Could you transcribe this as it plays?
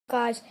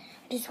Guys,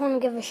 I just want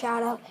to give a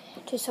shout out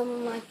to some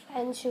of my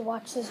friends who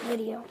watch this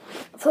video,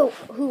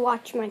 who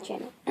watch my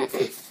channel.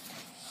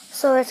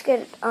 So let's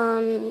get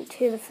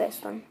to the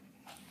first one.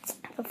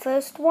 The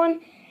first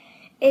one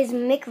is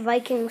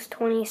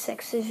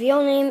McVikings26. His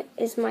real name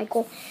is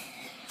Michael.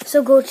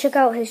 So go check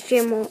out his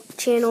channel.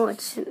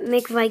 It's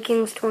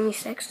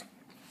McVikings26.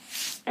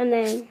 And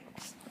then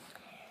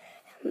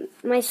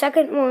my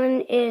second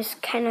one is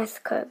Kenneth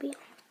Kirby.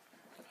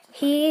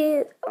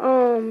 He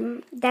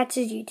that's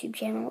his YouTube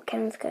channel,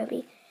 Kenneth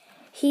Kirby.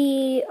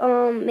 He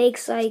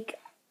makes like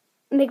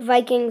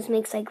McVikings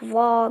makes like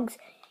vlogs.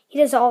 He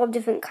does all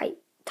different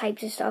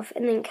types of stuff.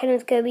 And then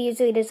Kenneth Kirby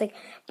usually does like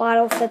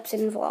bottle flips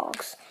and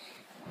vlogs.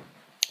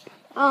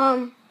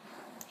 And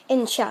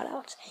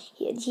shoutouts.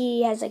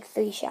 He has like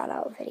 3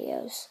 shoutout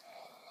videos.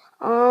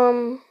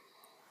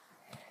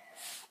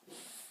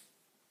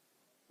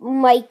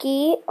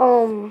 Mikey,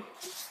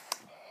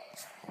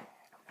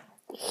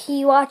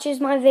 he watches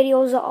my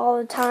videos all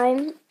the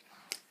time.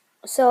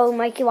 So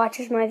Mikey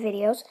watches my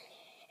videos.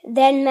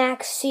 Then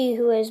Max C,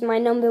 who is my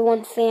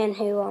 #1 fan,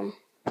 who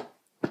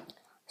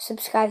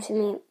subscribes to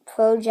me,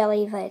 Pro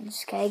Jelly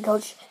Vids. Okay,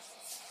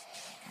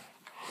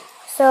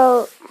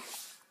 so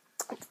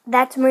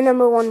that's my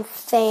 #1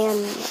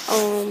 fan,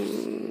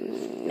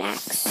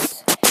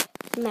 Max,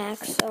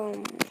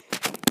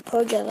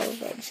 Pro Jelly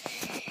Vids.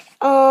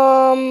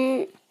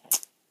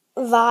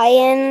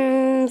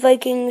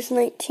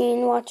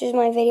 Vikings19 watches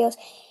my videos.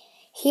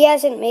 He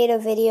hasn't made a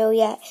video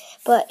yet,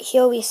 but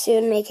he'll be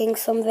soon making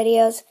some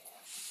videos.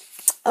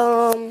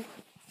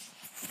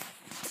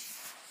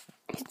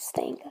 Let's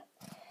think.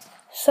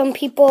 Some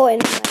people in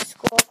my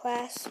school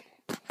class.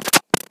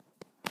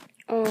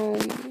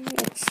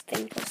 Let's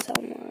think of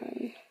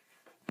someone.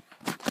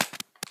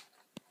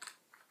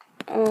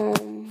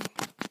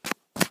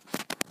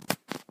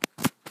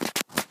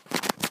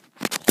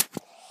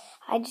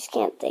 I just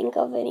can't think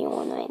of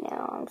anyone right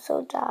now. I'm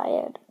so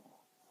tired.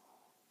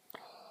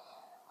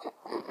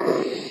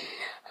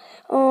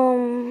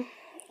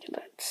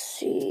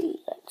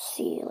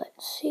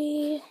 Let's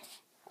see.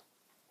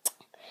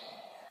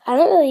 I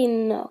don't really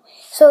know.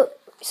 So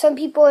some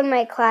people in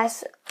my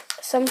class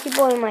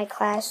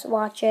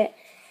watch it.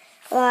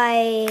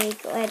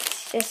 Like,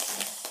 let's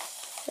just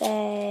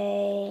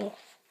say,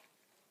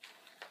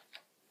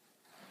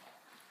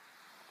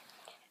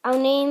 I'll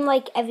name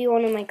like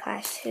everyone in my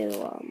class who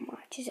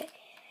watches it.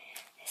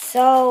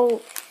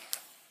 So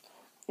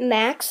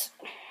Max,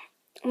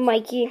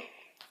 Mikey,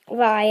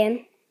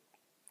 Ryan.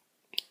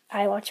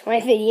 I watch my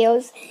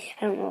videos.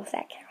 I don't know if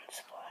that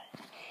counts, but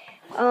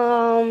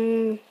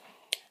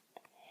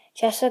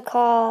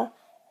Jessica,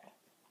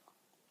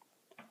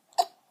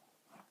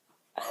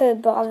 her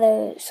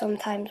brother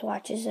sometimes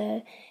watches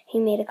it. He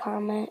made a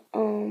comment.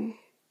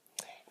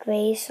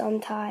 Grace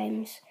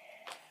sometimes.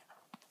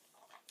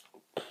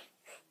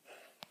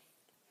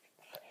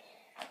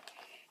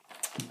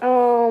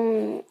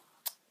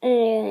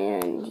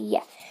 And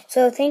yeah.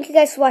 So thank you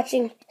guys for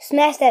watching.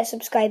 Smash that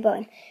subscribe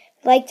button.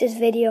 Like this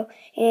video,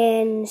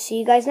 and see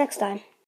you guys next time.